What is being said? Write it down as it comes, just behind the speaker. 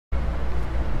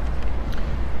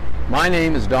My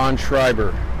name is Don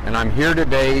Schreiber, and I'm here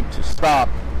today to stop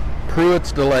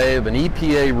Pruitt's delay of an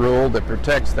EPA rule that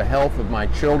protects the health of my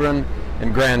children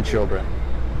and grandchildren.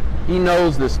 He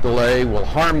knows this delay will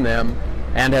harm them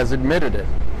and has admitted it.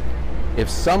 If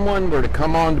someone were to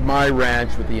come onto my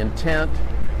ranch with the intent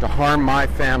to harm my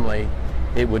family,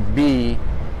 it would be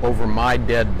over my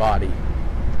dead body.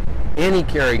 Any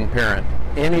caring parent,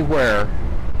 anywhere,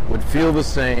 would feel the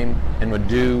same and would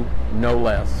do no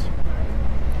less.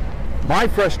 My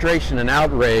frustration and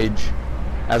outrage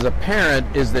as a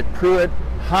parent is that Pruitt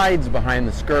hides behind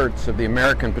the skirts of the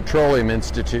American Petroleum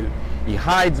Institute. He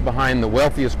hides behind the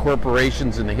wealthiest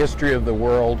corporations in the history of the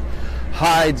world,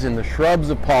 hides in the shrubs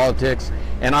of politics,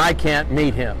 and I can't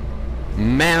meet him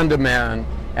man to man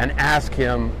and ask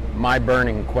him my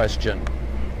burning question.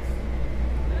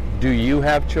 Do you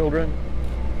have children?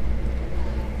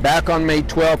 Back on May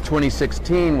 12,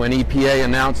 2016, when EPA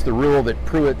announced the rule that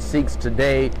Pruitt seeks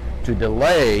today to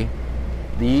delay,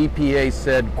 the EPA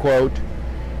said, quote,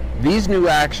 "These new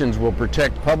actions will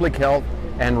protect public health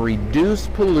and reduce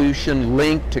pollution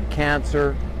linked to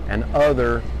cancer and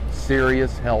other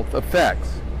serious health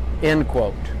effects," end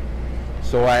quote.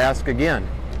 So I ask again,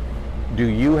 do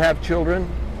you have children?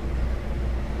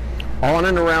 On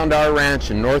and around our ranch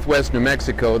in northwest New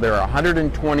Mexico, there are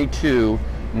 122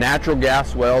 natural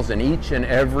gas wells, and each and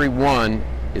every one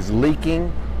is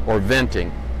leaking or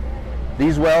venting.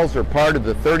 These wells are part of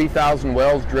the 30,000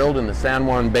 wells drilled in the San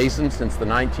Juan Basin since the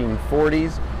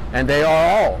 1940s, and they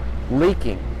are all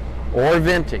leaking or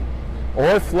venting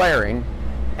or flaring,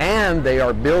 and they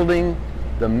are building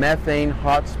the methane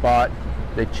hotspot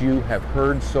that you have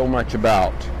heard so much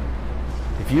about.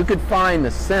 If you could find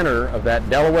the center of that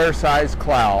Delaware-sized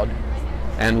cloud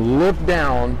and look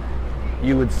down,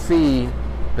 you would see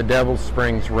the Devil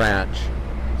Springs Ranch.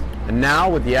 And now,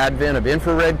 with the advent of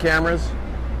infrared cameras,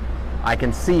 I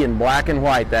can see in black and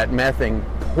white that methane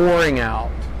pouring out,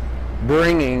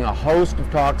 bringing a host of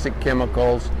toxic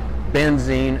chemicals,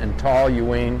 benzene and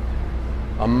toluene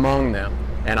among them.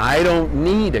 And I don't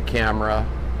need a camera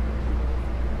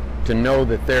to know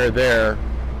that they're there.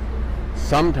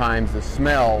 Sometimes the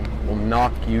smell will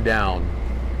knock you down.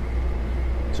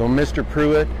 So, Mr.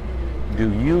 Pruitt,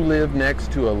 do you live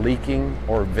next to a leaking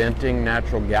or venting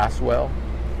natural gas well?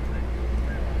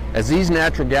 As these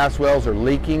natural gas wells are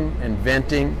leaking and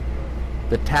venting,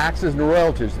 the taxes and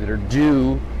royalties that are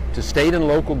due to state and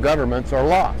local governments are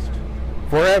lost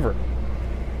forever.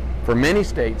 For many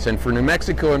states, and for New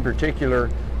Mexico in particular,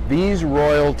 these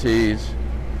royalties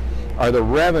are the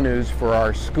revenues for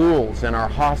our schools and our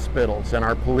hospitals and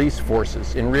our police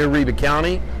forces. In Rio Arriba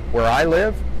County, where I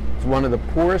live, it's one of the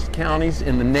poorest counties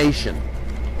in the nation.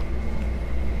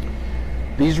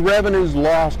 These revenues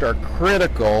lost are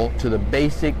critical to the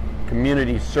basic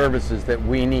community services that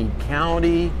we need.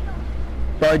 County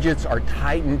budgets are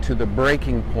tightened to the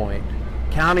breaking point.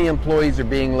 County employees are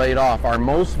being laid off. Our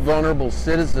most vulnerable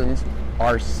citizens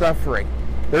are suffering.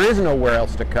 There is nowhere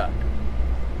else to cut.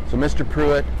 So, Mr.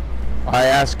 Pruitt, I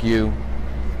ask you,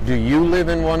 do you live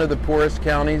in one of the poorest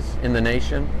counties in the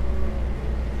nation?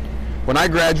 When I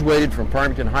graduated from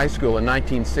Farmington High School in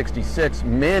 1966,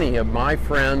 many of my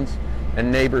friends and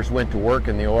neighbors went to work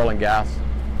in the oil and gas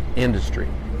industry.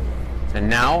 And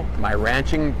now my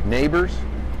ranching neighbors,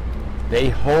 they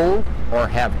hold or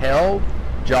have held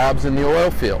jobs in the oil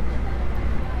field.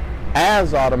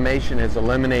 As automation has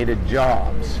eliminated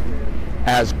jobs,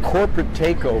 as corporate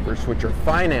takeovers, which are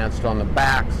financed on the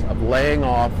backs of laying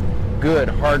off good,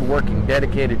 hard-working,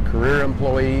 dedicated career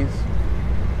employees,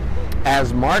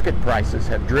 as market prices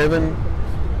have driven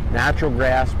natural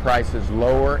gas prices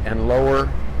lower and lower,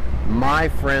 my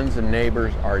friends and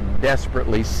neighbors are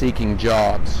desperately seeking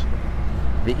jobs.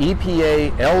 The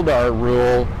EPA LDAR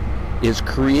rule is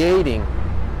creating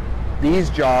these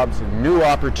jobs and new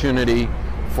opportunity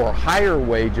for higher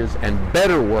wages and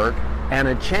better work, and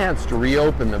a chance to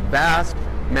reopen the vast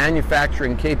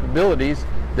manufacturing capabilities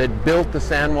that built the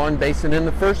San Juan Basin in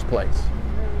the first place.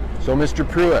 So, Mr.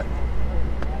 Pruitt,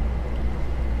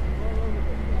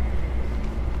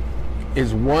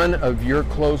 is one of your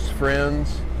close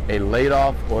friends a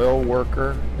laid-off oil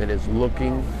worker that is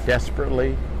looking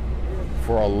desperately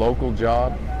for a local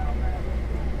job?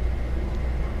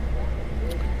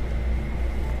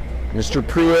 Mr.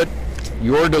 Pruitt,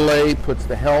 your delay puts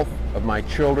the health of my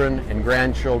children and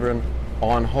grandchildren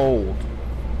on hold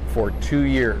for 2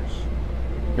 years.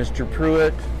 Mr.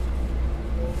 Pruitt,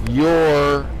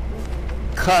 your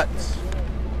cuts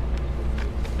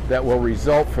that will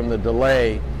result from the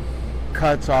delay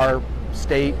cuts our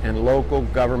state and local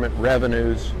government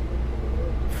revenues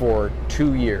for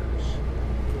 2 years.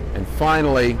 And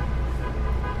finally,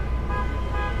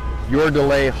 Your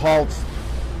delay halts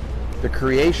the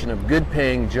creation of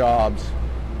good-paying jobs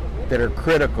that are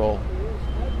critical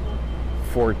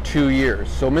for 2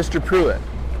 years. So Mr. Pruitt,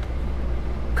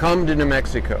 come to New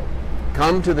Mexico.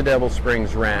 Come to the Devil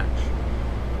Springs Ranch.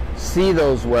 See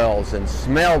those wells and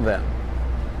smell them.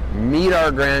 Meet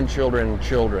our grandchildren and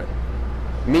children.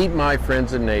 Meet my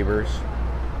friends and neighbors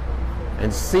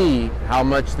and see how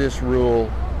much this rule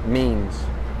means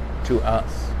to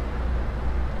us.